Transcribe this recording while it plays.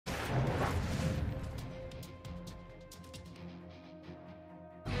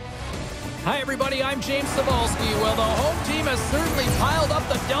Hi, everybody. I'm James Cebulski. Well, the home team has certainly piled up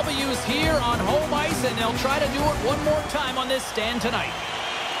the W's here on home ice, and they'll try to do it one more time on this stand tonight.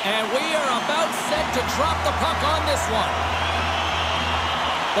 And we are about set to drop the puck on this one.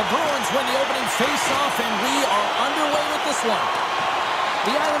 The Bruins win the opening face-off, and we are underway with this one.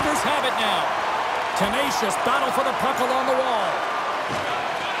 The Islanders have it now. Tenacious battle for the puck along the wall.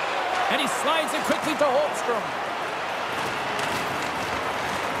 And he slides it quickly to Holmstrom.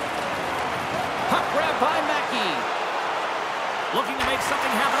 Puck grab by Mackey. Looking to make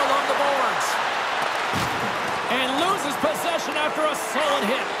something happen along the boards. And loses possession after a solid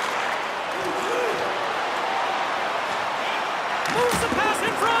hit. Moves the pass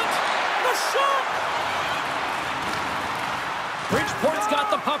in front. The shot. Bridgeport's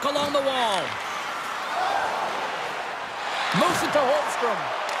got the puck along the wall. Moves it to Holmstrom.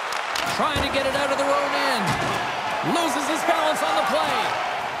 Trying to get it out of their own end. Loses his balance on the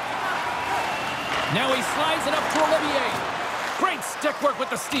play. Now he slides it up to Olivier. Great stick work with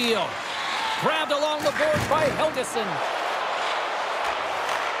the steal. Grabbed along the board by Helgeson.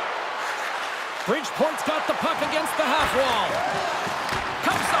 Bridgeport's got the puck against the half wall.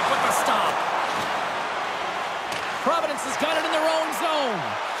 Comes up with the stop. Providence has got it in their own zone.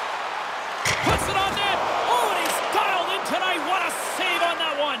 Puts it on net. Oh, and he's dialed in tonight. What a save on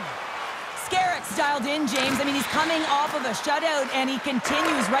that one. Garrett's dialed in, James. I mean, he's coming off of a shutout, and he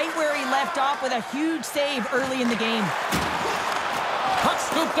continues right where he left off with a huge save early in the game. Puck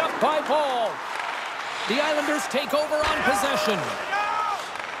scooped up by Paul. The Islanders take over on possession.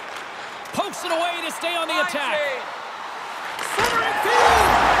 Pokes it away to stay on the attack. Centering field!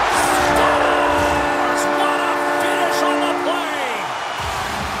 Scores! What a finish on the play!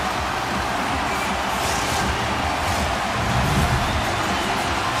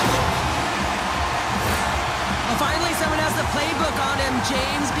 Finally, someone has the playbook on him,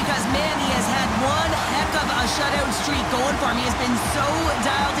 James, because, man, he has had one heck of a shutout streak going for him. He has been so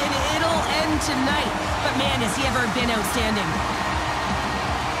dialed in. It'll end tonight. But, man, has he ever been outstanding.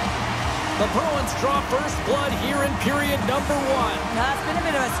 The Bruins draw first blood here in period number 1. Now, it's been a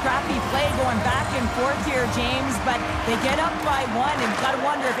bit of a scrappy play going back and forth here, James, but they get up by 1, and you've got to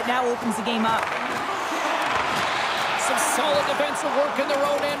wonder if it now opens the game up. Some solid defensive work in their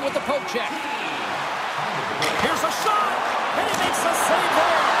own end with the poke check. Here's a shot, and he makes a save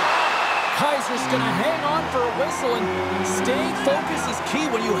there. Kaiser's going to hang on for a whistle, and staying focused is key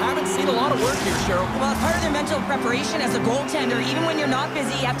when you haven't seen a lot of work here, Cheryl. Well, it's part of their mental preparation as a goaltender. Even when you're not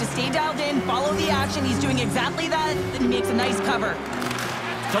busy, you have to stay dialed in, follow the action. He's doing exactly that, and he makes a nice cover.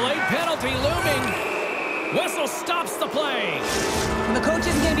 Delayed penalty looming. Whistle stops the play. Well, the coach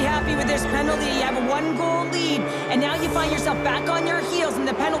isn't going to be happy with this penalty. You have a 1-goal lead, and now you find yourself back on your heels, and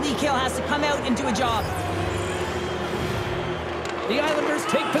the penalty kill has to come out and do a job. The Islanders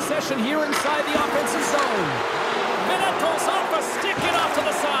take possession here inside the offensive zone. Mineto's off a stick and off to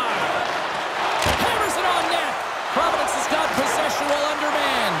the side. Hammers it on net. Providence has got possession while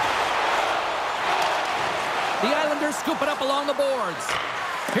undermanned. The Islanders scoop it up along the boards.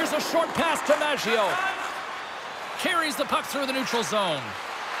 Here's a short pass to Maggio. Carries the puck through the neutral zone.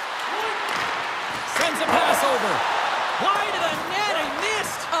 Sends a pass over. Wide of the net, he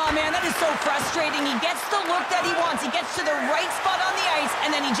missed. Oh, man, that is so frustrating. He gets the look that he wants. He gets to the right spot on the ice, and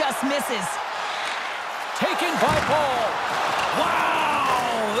then he just misses. Taken by Paul.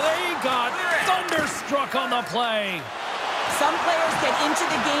 Wow, they got thunderstruck on the play. Some players get into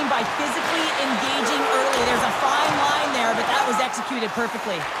the game by physically engaging early. There's a fine line there, but that was executed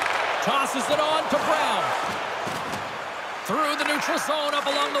perfectly. Tosses it on to Brown. Through the neutral zone up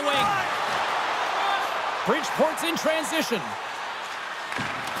along the wing. Bridgeport's in transition.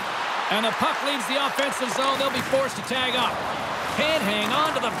 And the puck leaves the offensive zone. They'll be forced to tag up. Can't hang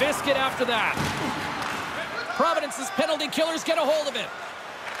on to the biscuit after that. Providence's penalty killers get a hold of it.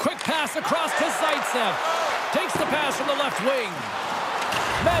 Quick pass across to Zaitsev. Takes the pass from the left wing.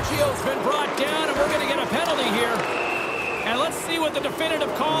 Maggio's been brought down, and we're going to get a penalty here. And let's see what the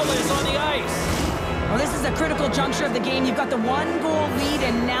definitive call is on the ice. Well, this is a critical juncture of the game. You've got the 1-goal lead,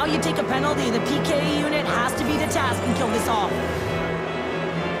 and now you take a penalty. The PK unit has to be the task and kill this off.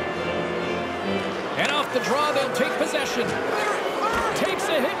 And off the draw, they'll take possession. Takes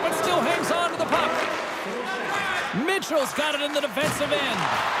a hit, but still hangs on to the puck. Mitchell's got it in the defensive end.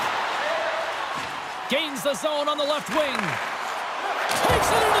 Gains the zone on the left wing. Takes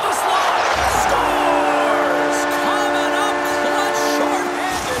it into the slot. Scores! Coming up clutch,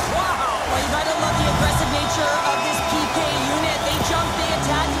 short-handed. Wow! Well, you gotta love the aggressive nature of this PK unit. They jumped, they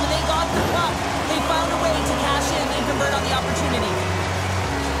attacked, when they got the puck, they found a way to cash in and convert on the opportunity.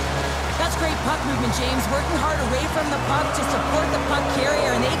 That's great puck movement, James, working hard away from the puck to support the puck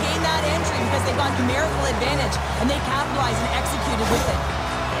carrier, and they gained that entry because they got numerical advantage, and they capitalized and executed with it.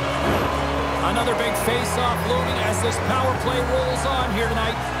 Another big face-off looming as this power play rolls on here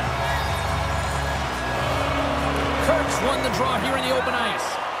tonight. Kirk's won the draw here in the open ice.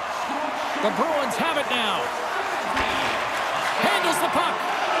 The Bruins have it now. Handles the puck.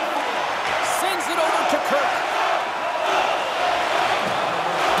 Sends it over to Kirk.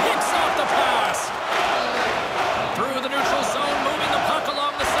 Picks off the pass. Through the neutral zone, moving the puck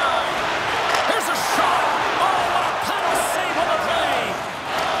along the side. Here's a shot. Oh, what a power save on the play.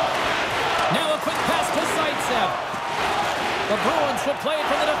 Now a quick pass to Zaitsev. The Bruins will play it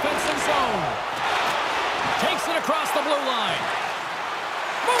from the defensive zone. Takes it across the blue line.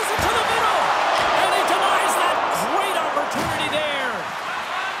 Moves it to the middle. And he denies that great opportunity there.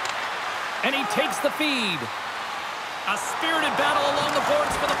 And he takes the feed. A spirited battle along the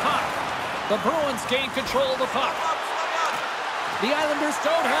boards for the puck. The Bruins gain control of the puck. The Islanders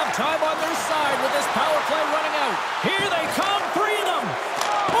don't have time on their side with this power play running out. Here they come, three of them.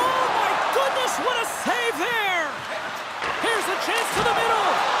 Oh my goodness, what a save there. Here's a chance to the middle.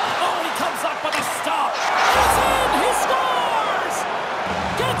 Oh, and he comes up with a stop. It's in, he scores.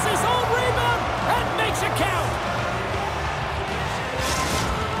 Gets his own rebound and makes it count.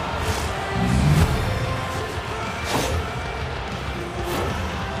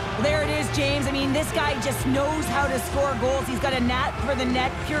 There it is, James. I mean, this guy just knows how to score goals. He's got a knack for the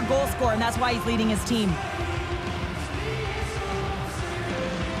net, pure goal scorer, and that's why he's leading his team.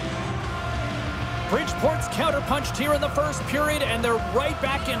 Bridgeport's counterpunched here in the first period, and they're right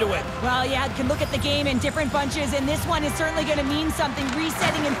back into it. Well, yeah, you can look at the game in different bunches, and this one is certainly going to mean something,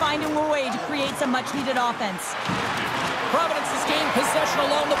 resetting and finding a way to create some much-needed offense. Providence has gained possession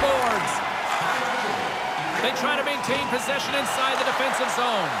along the boards. They try to maintain possession inside the defensive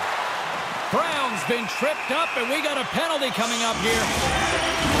zone. Brown's been tripped up, and we got a penalty coming up here.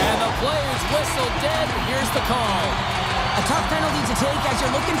 And the play is whistled dead. Here's the call. A tough penalty to take as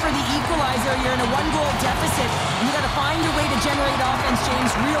you're looking for the equalizer. You're in a one-goal deficit, and you got to find a way to generate offense,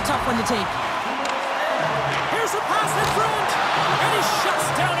 James. Real tough one to take. Here's a pass in front, and he shuts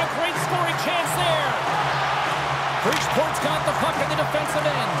down a great scoring chance there. Bridgeport's got the puck in the defensive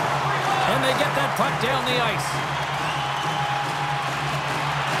end, and they get that puck down the ice.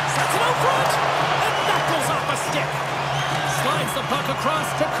 Sets it out front, and that goes off a stick. Slides the puck across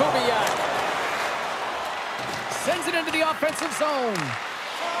to Kubiak. Sends it into the offensive zone.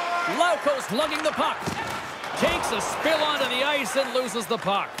 Lauko's lugging the puck. Takes a spill onto the ice and loses the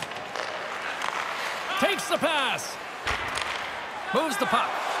puck. Takes the pass. Moves the puck.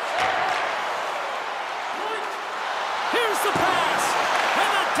 Here's the pass. And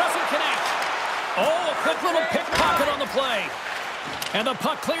that doesn't connect. Oh, a quick little pickpocket on the play. And the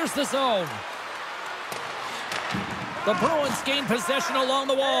puck clears the zone. The Bruins gain possession along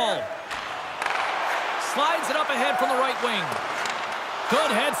the wall. Slides it up ahead from the right wing.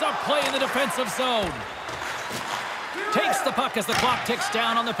 Good heads-up play in the defensive zone. Takes the puck as the clock ticks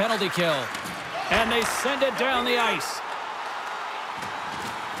down on the penalty kill. And they send it down the ice.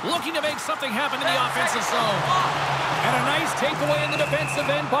 Looking to make something happen in the offensive zone. And a nice takeaway in the defensive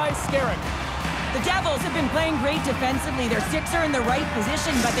end by Skarek. The Devils have been playing great defensively. Their sticks are in the right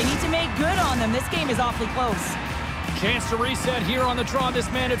position, but they need to make good on them. This game is awfully close. Chance to reset here on the draw, this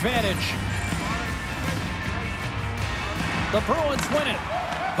man advantage. The Bruins win it.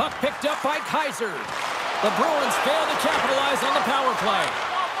 Puck picked up by Kaiser. The Bruins fail to capitalize on the power play.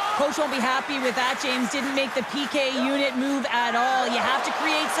 Coach won't be happy with that, James. Didn't make the PK unit move at all. You have to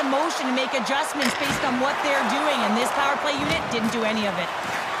create some motion and make adjustments based on what they're doing, and this power play unit didn't do any of it.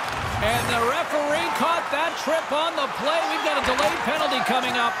 And the referee caught that trip on the play. We've got a delayed penalty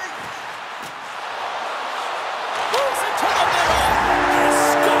coming up. Moves it to the middle. He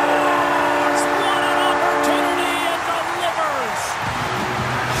scores! What an opportunity and delivers!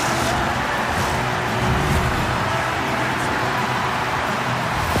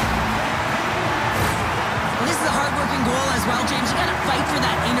 Well, this is a hard-working goal as well, James. You got to fight for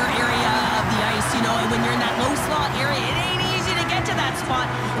that inner area of the ice. You know, when you're in that low slot area, it ain't easy to get to that spot.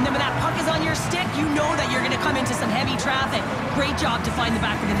 And then when that puck is on your stick, you know that you're going to come into some heavy traffic. Great job to find the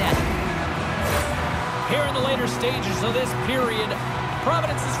back of the net. Here in the later stages of this period,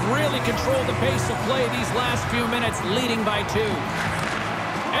 Providence has really controlled the pace of play these last few minutes, leading by 2.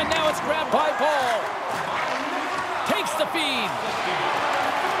 And now it's grabbed by Ball. Takes the feed.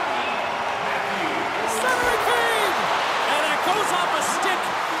 Centering feed! And it goes off a stick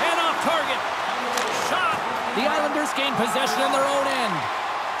and off target. Shot! The Islanders gain possession in their own end.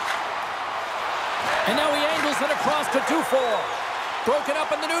 And now he angles it across to Dufour. Broken up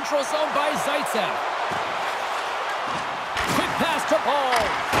in the neutral zone by Zaitsev. Quick pass to Paul.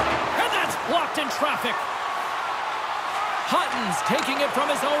 And that's blocked in traffic. Hutton's taking it from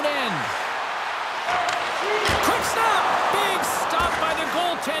his own end. Quick stop. Big stop by the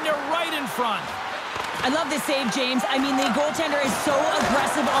goaltender right in front. I love this save, James. I mean, the goaltender is so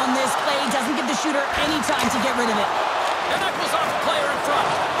aggressive on this play. Doesn't give the shooter any time to get rid of it. And that goes off the player in front.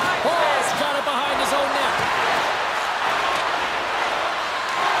 Paul's got it behind his own net.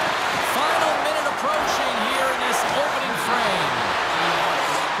 Final minute approaching here in this opening frame.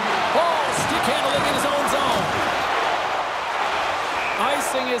 Paul stick handling in his own zone.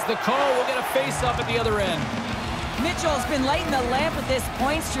 Icing is the call. We'll get a face-up at the other end. Mitchell's been lighting the lamp with this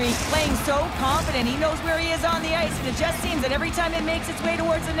point streak, playing so confident. He knows where he is on the ice, and it just seems that every time it makes its way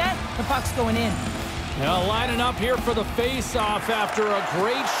towards the net, the puck's going in. Now lining up here for the face-off after a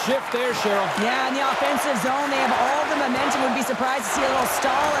great shift there, Cheryl. Yeah, in the offensive zone, they have all the momentum. Would be surprised to see a little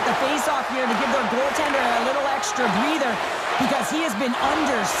stall at the face-off here to give their goaltender a little extra breather because he has been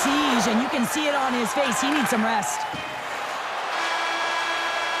under siege, and you can see it on his face. He needs some rest.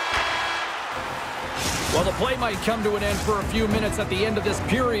 Well, the play might come to an end for a few minutes at the end of this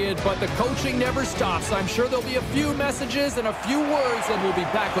period, but the coaching never stops. I'm sure there'll be a few messages and a few words, and we'll be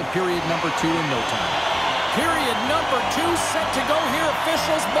back with period number 2 in no time. Period number 2 set to go here.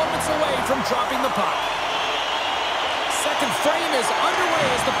 Officials moments away from dropping the puck. Second frame is underway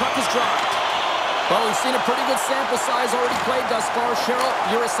as the puck is dropped. Well, we've seen a pretty good sample size already played thus far. Cheryl,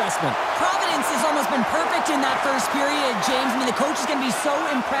 your assessment. Providence has almost been perfect in that first period, James. I mean, the coach is going to be so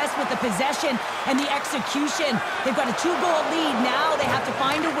impressed with the possession and the execution. They've got a 2-goal lead. Now they have to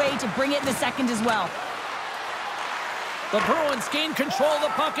find a way to bring it in the second as well. The Bruins gain control of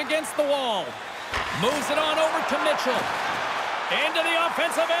the puck against the wall. Moves it on over to Mitchell. Into the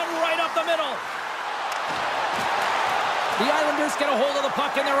offensive end, right up the middle. The Islanders get a hold of the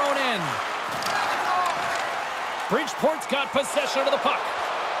puck in their own end. Bridgeport's got possession of the puck.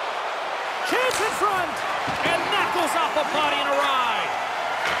 Chance in front. And that goes off a body and a ride.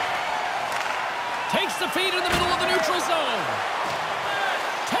 Takes the feed in the middle of the neutral zone.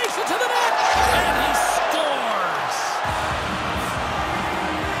 Takes it to the net. And he scores.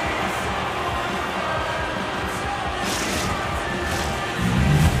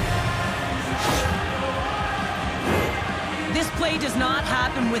 This play does not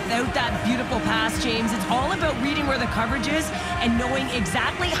happen without that beautiful pass, James. It's all about reading where the coverage is and knowing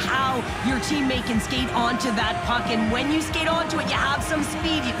exactly how your teammate can skate onto that puck. And when you skate onto it, you have some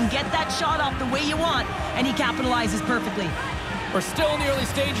speed. You can get that shot off the way you want, and he capitalizes perfectly. We're still in the early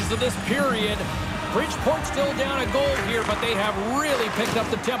stages of this period. Bridgeport's still down a goal here, but they have really picked up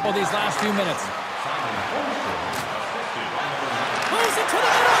the tempo these last few minutes. Moves it to the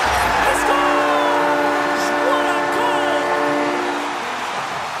middle. He scores! What a goal!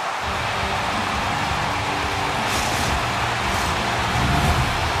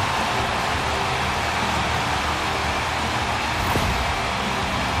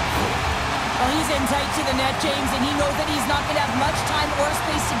 Well, he's in tight to the net, James, and he knows that he's not going to have much time or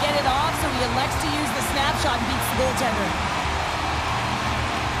space to get it off, so he elects to use the snapshot and beats the goaltender.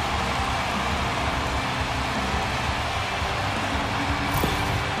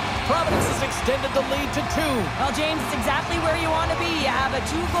 Providence has extended the lead to 2. Well, James, it's exactly where you want to be. You have a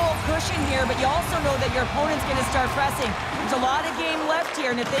 2-goal cushion here, but you also know that your opponent's going to start pressing. There's a lot of game left here,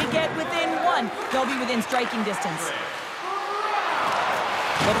 and if they get within 1, they'll be within striking distance.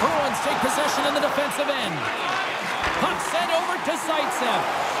 The Bruins take possession in the defensive end. Puck sent over to Zaitsev.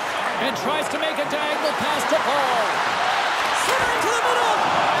 And tries to make a diagonal pass to Paul. Center into the middle.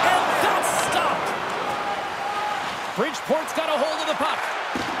 And that's stopped. Bridgeport's got a hold of the puck.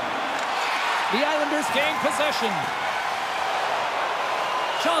 The Islanders gain possession.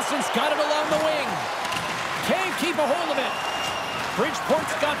 Johnson's got it along the wing. Can't keep a hold of it.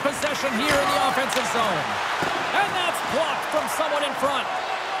 Bridgeport's got possession here in the offensive zone. And that's blocked from someone in front.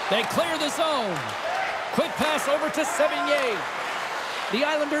 They clear the zone. Quick pass over to Sevigny. The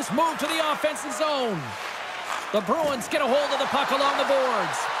Islanders move to the offensive zone. The Bruins get a hold of the puck along the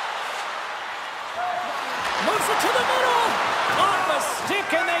boards. Moves it to the middle. Off a stick,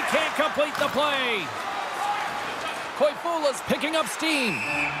 and they can't complete the play. Koifula's picking up steam.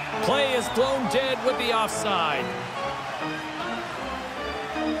 Play is blown dead with the offside.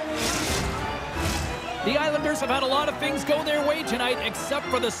 The Islanders have had a lot of things go their way tonight, except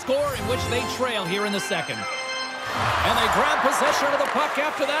for the score in which they trail here in the second. And they grab possession of the puck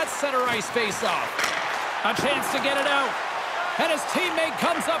after that center ice faceoff. A chance to get it out. And his teammate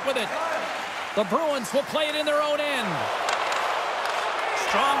comes up with it. The Bruins will play it in their own end.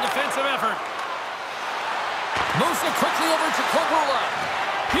 Strong defensive effort. Moves it quickly over to Korula.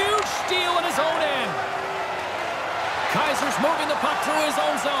 Huge steal in his own end. Kaiser's moving the puck through his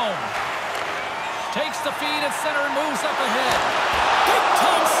own zone. Takes the feed at center and moves up ahead. Big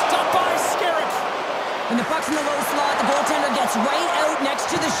time stop by Skerritt. When the puck's in the low slot, the goaltender gets right out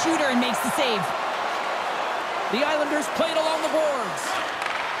next to the shooter and makes the save. The Islanders played along the boards.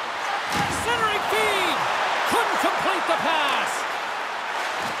 Centering feed. Couldn't complete the pass.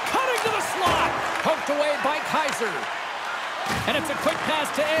 Cutting to the slot. Poked away by Kaiser. And it's a quick pass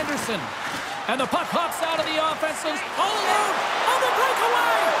to Anderson. And the puck hops out of the offenses. All alone on the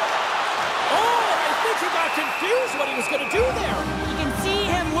breakaway. Oh, I think he got confused what he was going to do there. You can see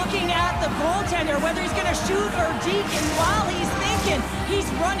him looking at the goaltender, whether he's going to shoot or deke, and while he's thinking, he's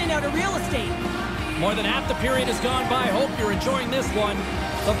running out of real estate. More than half the period has gone by. Hope you're enjoying this one.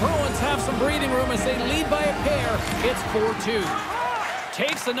 The Bruins have some breathing room as they lead by a pair. It's 4-2.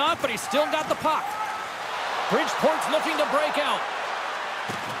 Takes the knock, but he's still got the puck. Bridgeport's looking to break out.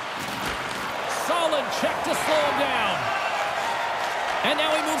 Solid check to slow him down. And now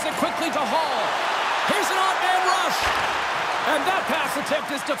he moves it quickly to Hall. Here's an odd-man rush. And that pass attempt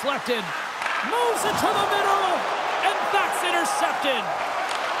is deflected. Moves it to the middle. And that's intercepted.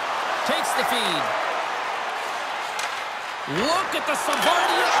 Takes the feed. Look at the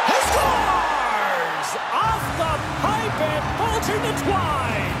Savardia. He scores! Off the pipe and bulging the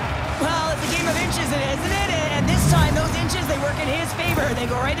twine. Well, it's a game of inches, isn't it? And this time, those inches, they work in his favor. They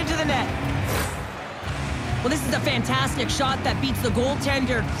go right into the net. Well, this is a fantastic shot that beats the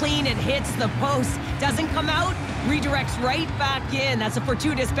goaltender clean. It hits the post. Doesn't come out. Redirects right back in. That's a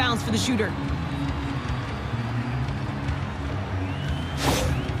fortuitous bounce for the shooter.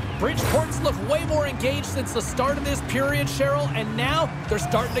 Bridgeport's looked way more engaged since the start of this period, Cheryl, and now they're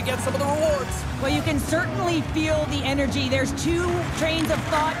starting to get some of the rewards. Well, you can certainly feel the energy. There's two trains of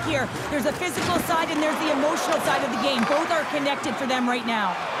thought here. There's the physical side and there's the emotional side of the game. Both are connected for them right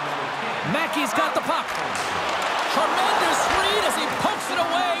now. Mackey's got the puck. Tremendous read as he pokes it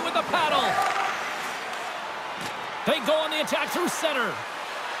away with the paddle. They go on the attack through center.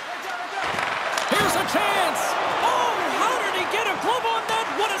 Here's a chance. Oh, how did he get a glove on that?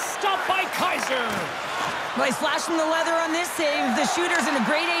 What a stop by Kaiser. Well, he's flashing the leather on this save. The shooter's in a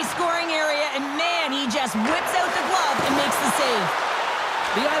grade A scoring area, and man, he just whips out the glove and makes the save.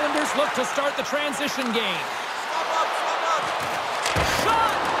 The Islanders look to start the transition game.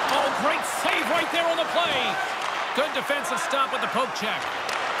 Shot! Oh, great save right there on the play. Good defensive stop with the poke check.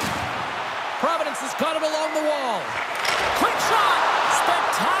 Providence has got it along the wall. Quick shot!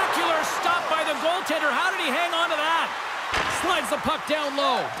 Spectacular stop by the goaltender. How did he hang on to that? Slides the puck down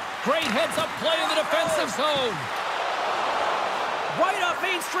low. Great heads-up play in the defensive zone. Right up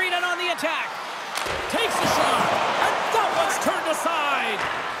Main Street and on the attack. Takes a shot, and that one's turned aside.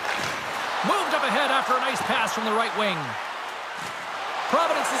 Moved up ahead after a nice pass from the right wing.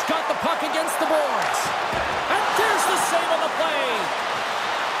 Providence has got the puck against the boards. And there's the save on the play.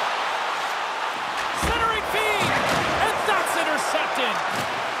 Centering feed, and that's intercepted.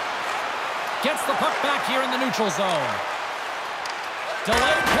 Gets the puck back here in the neutral zone.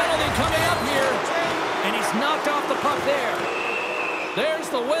 Delayed penalty coming up here. And he's knocked off the puck there. There's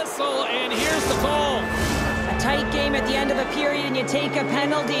the whistle, and here's the call. A tight game at the end of a period, and you take a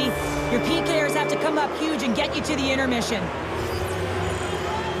penalty. Your PKers have to come up huge and get you to the intermission.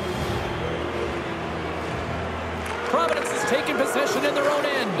 Providence has taken possession in their own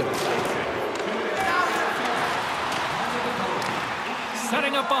end.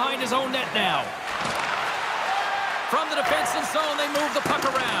 Setting up behind his own net now. From the defensive zone, they move the puck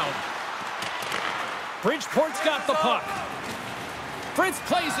around. Bridgeport's got the puck. Fritz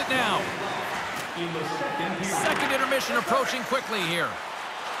plays it now. Second intermission approaching quickly here.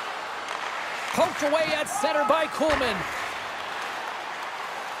 Poked away at center by Kuhlman.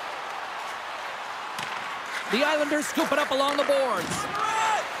 The Islanders scoop it up along the boards.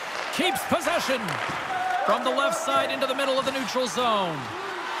 Keeps possession. From the left side into the middle of the neutral zone.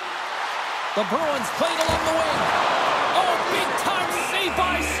 The Bruins played along the wing. Oh, big-time save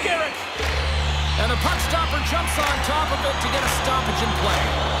by Skerritt. And the puck stopper jumps on top of it to get a stoppage in play.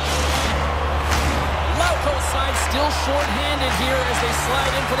 Lauko's side still short-handed here as they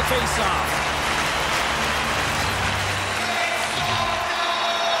slide in for the face-off.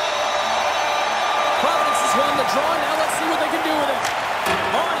 Providence has won the draw. Now let's see what they can do with it.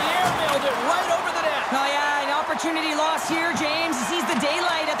 Oh, the airmailed it right over the net. Oh, yeah, an opportunity lost here, James. He sees the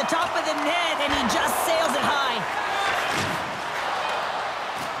daylight at the top of the net, and he just sails it high.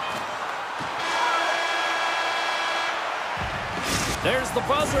 There's the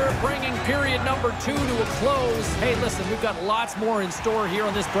buzzer, bringing period number 2 to a close. Hey, listen, we've got lots more in store here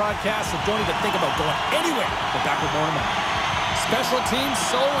on this broadcast, so don't even think about going anywhere. We're back with more in a moment. Special teams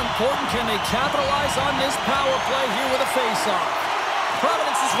so important. Can they capitalize on this power play here with a face-off?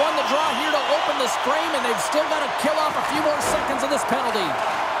 Providence has won the draw here to open this frame, and they've still got to kill off a few more seconds of this penalty.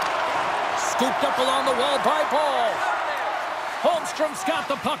 Scooped up along the wall by Ball. Holmstrom's got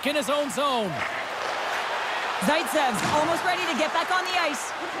the puck in his own zone. Zaitsev's almost ready to get back on the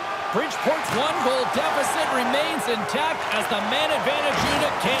ice. Bridgeport's 1-goal deficit remains intact as the man advantage unit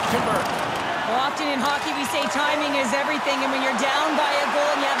can't convert. Well, often in hockey we say timing is everything, and when you're down by a goal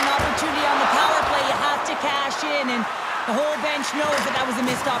and you have an opportunity on the power play, you have to cash in, and the whole bench knows that that was a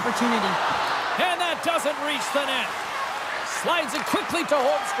missed opportunity. And that doesn't reach the net. Slides it quickly to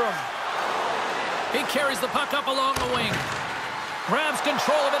Holmstrom. He carries the puck up along the wing. Grabs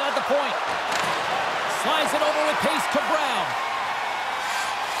control of it at the point. Slides it over with pace to Brown.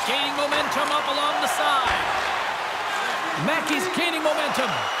 Gaining momentum up along the side. Mackey's gaining momentum.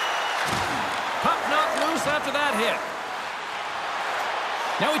 Puck knocked loose after that hit.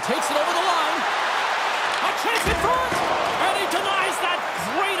 Now he takes it over the line. A chance in front! And he denies that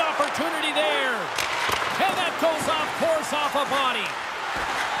great opportunity there. And that goes off course off a body.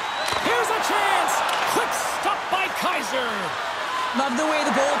 Here's a chance. Quick stop by Kaiser. Love the way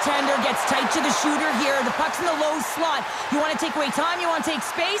the goaltender gets tight to the shooter here. The puck's in the low slot. You want to take away time, you want to take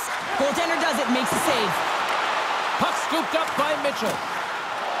space. Goaltender does it, makes a save. Puck scooped up by Mitchell.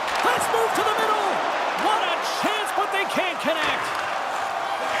 Let's move to the middle. What a chance, but they can't connect.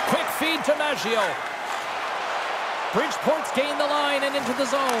 Quick feed to Maggio. Bridgeport's gained the line and into the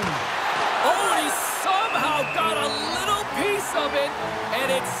zone. Oh, he somehow got a little piece of it,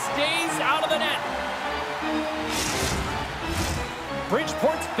 and it stays out of the net.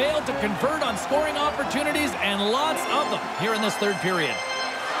 Bridgeport's failed to convert on scoring opportunities, and lots of them here in this third period.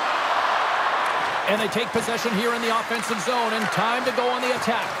 And they take possession here in the offensive zone, and time to go on the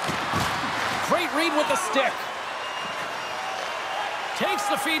attack. Great read with the stick. Takes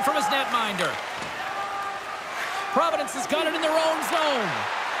the feed from his netminder. Providence has got it in their own zone.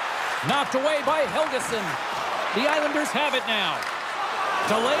 Knocked away by Helgeson. The Islanders have it now.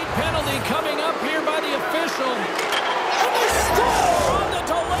 Delayed penalty coming up here by the official. And they score on the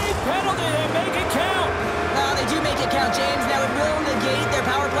delayed penalty and make it count. Well, they do make it count, James. Now it will negate their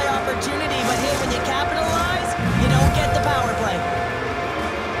power play opportunity, but hey, when you capitalize, you don't get the power play.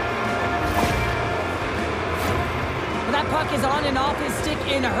 Well, that puck is on and off his stick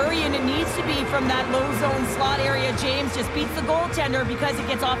in a hurry, and it needs to be from that low zone slot area. James just beats the goaltender because it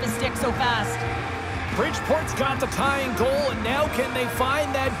gets off his stick so fast. Bridgeport's got the tying goal, and now can they find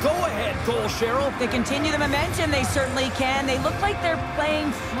that go-ahead goal, Cheryl? They continue the momentum, they certainly can. They look like they're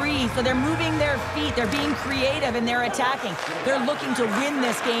playing free, so they're moving their feet, they're being creative, and they're attacking. They're looking to win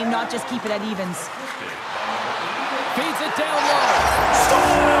this game, not just keep it at evens. Feeds it down low.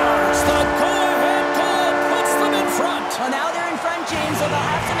 Scores! The go-ahead goal puts them in front. Well, now they're in front, James, so they'll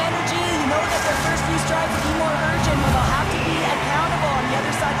have some energy. You know that their first few strides will be more urgent, but they'll have to be accountable on the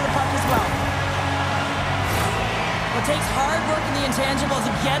other side of the puck as well. It takes hard work in the intangibles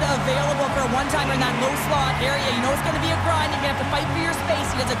to get available for a one-timer in that low slot area. You know it's going to be a grind. You're going to have to fight for your space.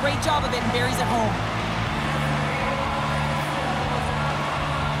 He does a great job of it and buries it home.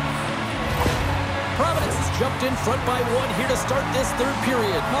 Providence has jumped in front by 1 here to start this third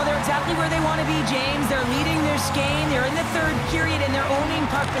period. Well, they're exactly where they want to be, James. They're leading their game. They're in the third period, and they're owning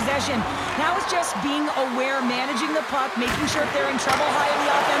puck possession. Now it's just being aware, managing the puck, making sure if they're in trouble high in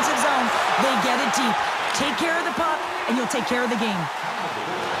the offensive zone, they get it deep. Take care of the puck, and you'll take care of the game.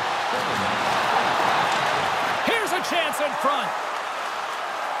 Here's a chance in front.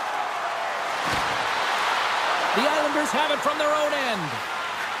 The Islanders have it from their own end.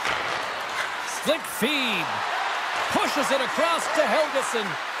 Slick feed. Pushes it across to Helgeson.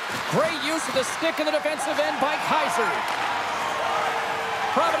 Great use of the stick in the defensive end by Kaiser.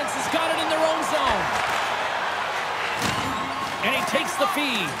 Providence has got it in their own zone. And he takes the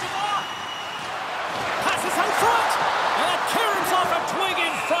feed. Passes out front. And it caroms off a twig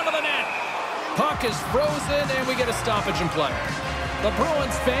in front of the net. Puck is frozen, and we get a stoppage in play. The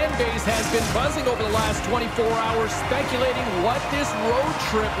Bruins fan base has been buzzing over the last 24 hours, speculating what this road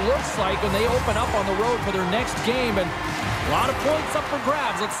trip looks like when they open up on the road for their next game. And a lot of points up for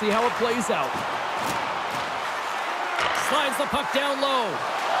grabs. Let's see how it plays out. Slides the puck down low.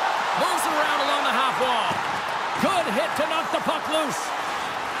 Moves it around along the half wall. Good hit to knock the puck loose.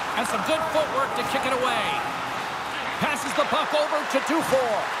 And some good footwork to kick it away. Passes the puck over to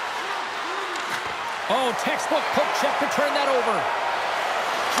Dufour. Oh, textbook poke check to turn that over.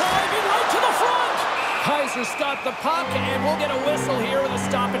 Driving right to the front. Kaiser's got the puck, and we'll get a whistle here with a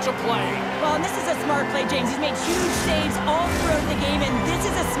stoppage of play. Well, and this is a smart play, James. He's made huge saves all throughout the game, and this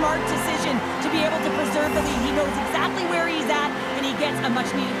is a smart decision to be able to preserve the lead. He knows exactly where he's at, and he gets a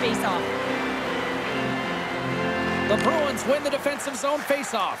much-needed face-off. The Bruins win the defensive zone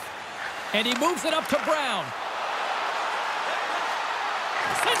face-off, and he moves it up to Brown.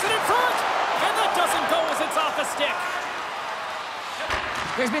 Sends it in front, and that doesn't go as it's off a stick.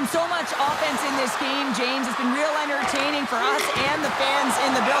 There's been so much offense in this game, James. It's been real entertaining for us and the fans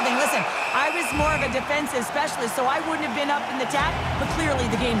in the building. Listen, I was more of a defensive specialist, so I wouldn't have been up in the attack, but clearly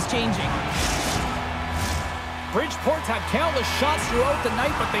the game's changing. Bridgeport's had countless shots throughout the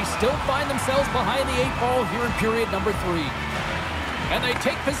night, but they still find themselves behind the 8 ball here in period number 3. And they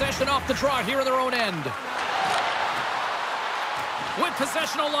take possession off the draw here in their own end. With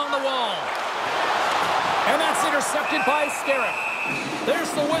possession along the wall. And that's intercepted by Scarrett.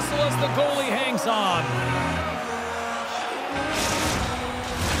 There's the whistle as the goalie hangs on.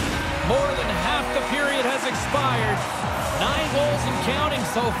 More than half the period has expired. 9 goals and counting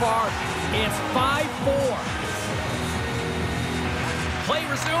so far. It's 5-4. Play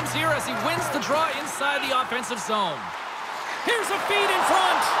resumes here as he wins the draw inside the offensive zone. Here's a feed in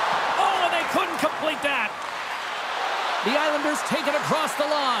front. Oh, and they couldn't complete that. The Islanders take it across the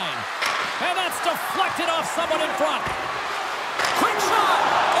line. And that's deflected off someone in front. Quick shot!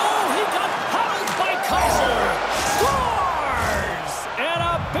 Oh, he got paddled by Kaiser! Scores! And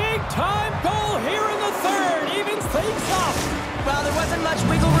a big-time goal here in the third. Evens things up. Well, there wasn't much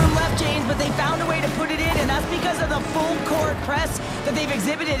wiggle room left, James, but they found a way to put it in, and that's because of the full-court press that they've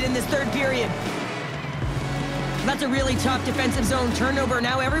exhibited in this third period. That's a really tough defensive zone turnover.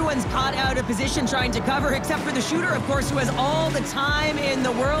 Now everyone's caught out of position trying to cover, except for the shooter, of course, who has all the time in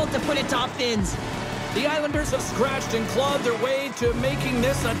the world to put it top fins. The Islanders have scratched and clawed their way to making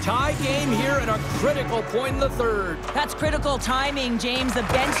this a tie game here at a critical point in the third. That's critical timing, James. The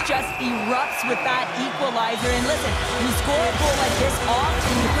bench just erupts with that equalizer. And listen, when you score a goal like this,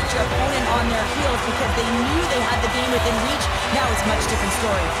 often you put your opponent on their heels because they knew they had the game within reach. Now it's a much different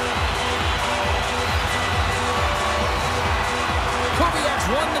story. Kubiak's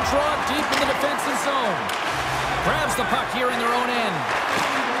won the draw deep in the defensive zone. Grabs the puck here in their own end.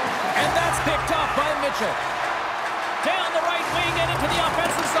 And that's picked off by Mitchell. Down the right wing and into the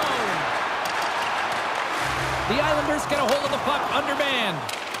offensive zone. The Islanders get a hold of the puck undermanned.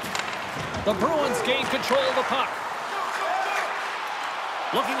 The Bruins gain control of the puck.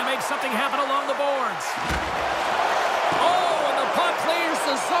 Looking to make something happen along the boards. Oh, and the puck clears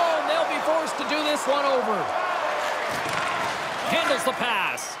the zone. They'll be forced to do this one over. Handles the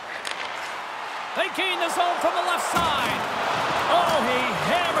pass. They gain the zone from the left side. Oh, he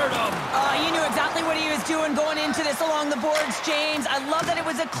hammered him. You knew exactly what he was doing going into this along the boards, James. I love that it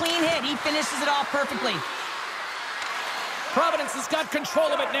was a clean hit. He finishes it off perfectly. Providence has got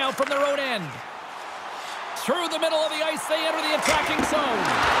control of it now from their own end. Through the middle of the ice, they enter the attacking zone.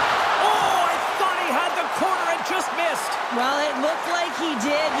 Oh, I thought he had the corner and just missed. Well, it looked like he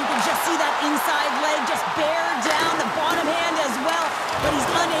did. You can just see that inside leg just bear down the bottom hand as well, but he's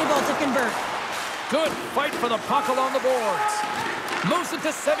unable to convert. Good fight for the puck along the boards. Moves it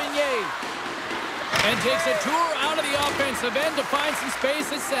to Sevigny. And takes a tour out of the offensive end to find some space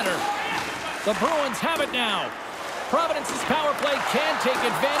at center. The Bruins have it now. Providence's power play can take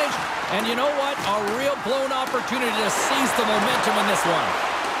advantage. And you know what? A real blown opportunity to seize the momentum in this one.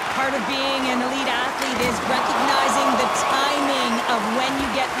 Part of being an elite athlete is recognizing the timing of when you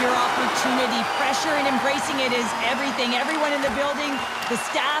get your opportunity. Pressure and embracing it is everything. Everyone in the building, the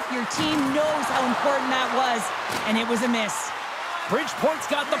staff, your team knows how important that was, and it was a miss. Bridgeport's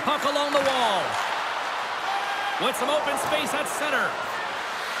got the puck along the wall. With some open space at center.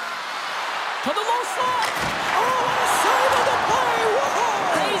 To the low slot. Oh, what a save of the play.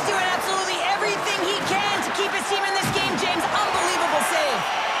 Whoa! He's doing absolutely everything he can to keep his team in this game, James. Unbelievable save.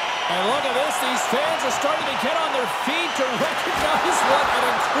 And look at this. These fans are starting to get on their feet to recognize what an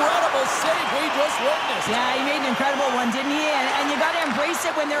incredible save we just witnessed. Yeah, he made an incredible one, didn't he? And you got to embrace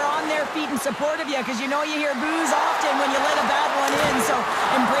it when they're on their feet in support of you, because you know you hear boos often when you let a bad one in. So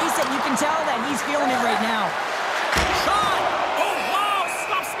embrace it. You can tell that he's feeling it right now. Shot! Oh, wow!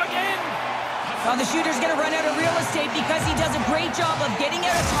 Stops him again! Well, the shooter's going to run out of real estate because he does a great job of getting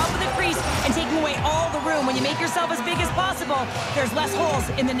out of top of the crease and taking away all the room. When you make yourself as big as possible, there's less holes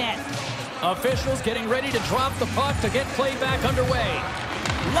in the net. Officials getting ready to drop the puck to get play back underway.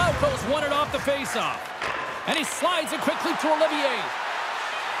 Lauko's won it off the faceoff. And he slides it quickly to Olivier.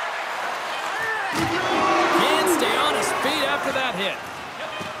 Can't stay on his feet after that hit.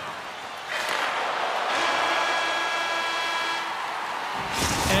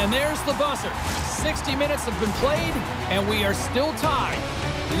 And there's the buzzer. 60 minutes have been played, and we are still tied.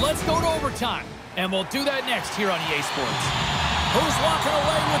 Let's go to overtime, and we'll do that next here on EA Sports. Who's walking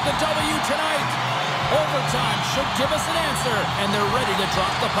away with the W tonight? Overtime should give us an answer, and they're ready to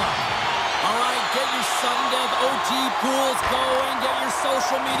drop the puck. All right, get your sudden death OT pools going. Get your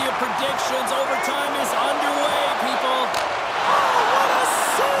social media predictions. Overtime is underway, people. Oh, what a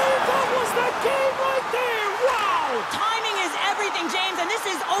save! That was the game right there! Wow! Timing is everything, James, and this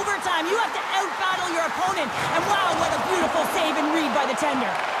is overtime. You have to out-battle your opponent. And wow, what a beautiful save and read by the tender.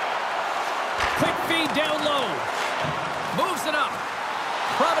 Quick feed down low. Moves it up.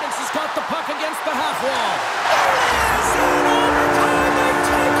 Providence has got the puck against the half wall. Yes! In overtime, they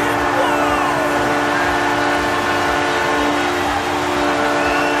take it! Wow!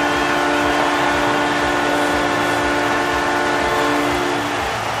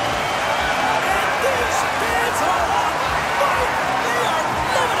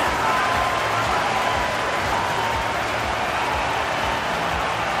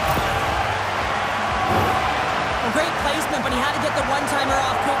 Great placement, but he had to get the one-timer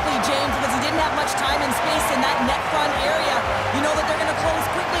off quickly, James, because he didn't have much time and space in that net front area. You know that they're going to close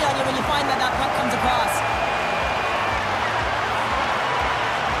quickly on you when you find that that puck comes across.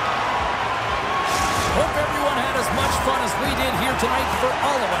 Hope everyone had as much fun as we did here tonight. For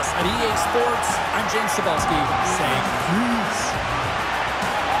all of us at EA Sports, I'm James Cybulski saying peace.